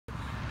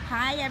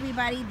Hi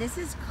everybody, this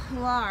is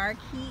Clark.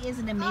 He is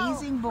an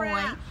amazing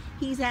boy.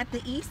 He's at the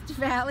East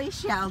Valley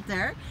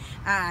Shelter.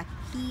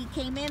 He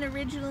came in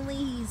originally,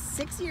 he's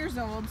 6 years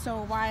old, so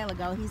a while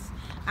ago. His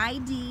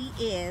ID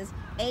is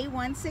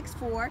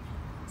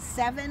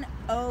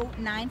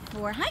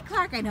A1647094. Hi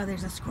Clark, I know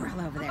there's a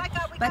squirrel over there. Oh my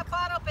God, we got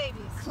bottle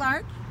babies.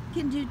 Clark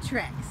can do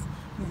tricks.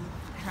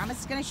 Thomas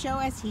is going to show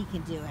us he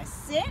can do a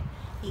sit,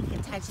 he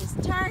can touch his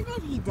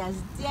target, he does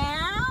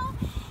down,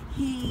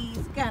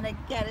 he's going to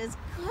get his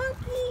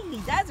cookie, he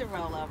doesn't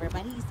roll over,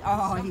 but he's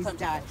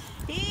done.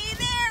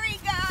 There he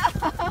goes!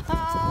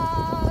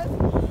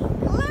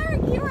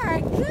 Clark, you are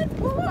a good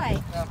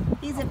boy.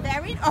 He's a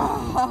very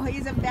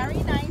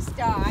nice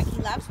dog.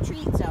 He loves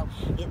treats, so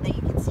you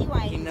can see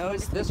why he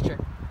knows this trick.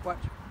 Watch,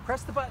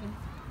 press the button.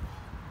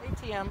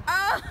 ATM.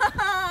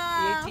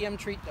 Oh. The ATM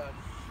treat dog.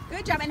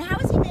 Good job. And how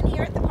has he been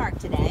here at the park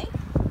today?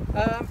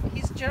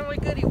 He's generally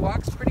good. He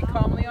walks pretty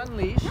calmly on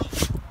leash.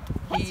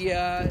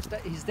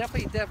 He's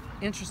definitely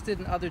interested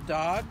in other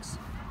dogs,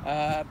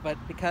 but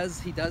because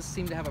he does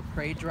seem to have a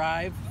prey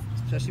drive,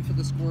 especially for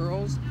the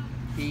squirrels,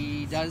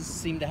 he does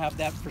seem to have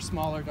that for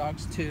smaller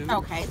dogs too.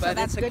 Okay, but so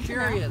that's good to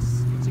know.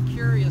 It's a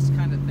curious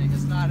kind of thing.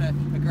 It's not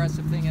an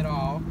aggressive thing at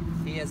all.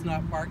 He has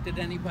not barked at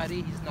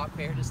anybody. He's not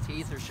bared his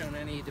teeth or shown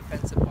any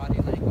defensive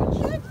body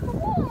language. Good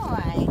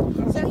boy.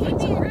 So he'd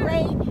be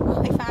great.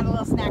 Oh, we found a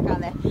little snack on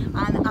the.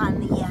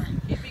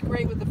 He'd be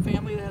great with a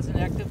family that has an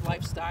active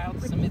lifestyle.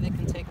 Somebody that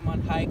can take him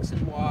on hikes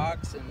and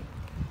walks, and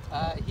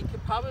he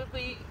could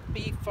probably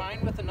be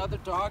fine with another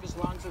dog as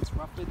long as it's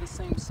roughly the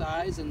same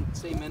size and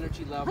same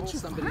energy level.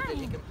 Somebody that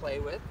he can play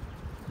with.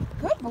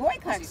 Good boy,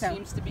 Clark. He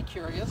seems to be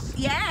curious.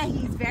 Yeah,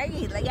 he's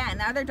very,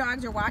 and other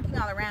dogs are walking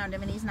all around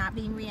him and he's not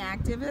being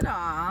reactive at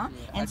all.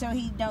 Yeah, and so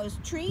he knows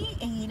treat,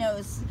 and he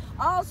knows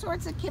all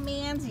sorts of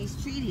commands. He's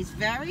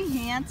very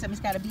handsome.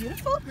 He's got a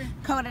beautiful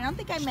coat. I don't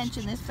think I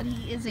mentioned this, but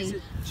he's a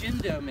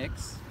Jindo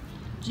mix.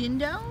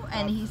 Jindo,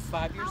 and he's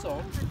 5 years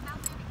old.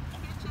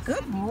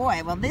 Good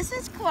boy. Well, this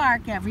is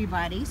Clark,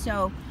 everybody.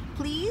 So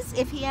please,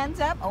 if he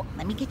ends up,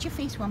 let me get your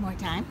face one more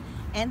time.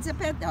 Ends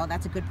up at,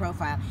 that's a good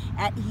profile.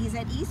 He's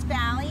at East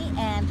Valley,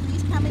 and please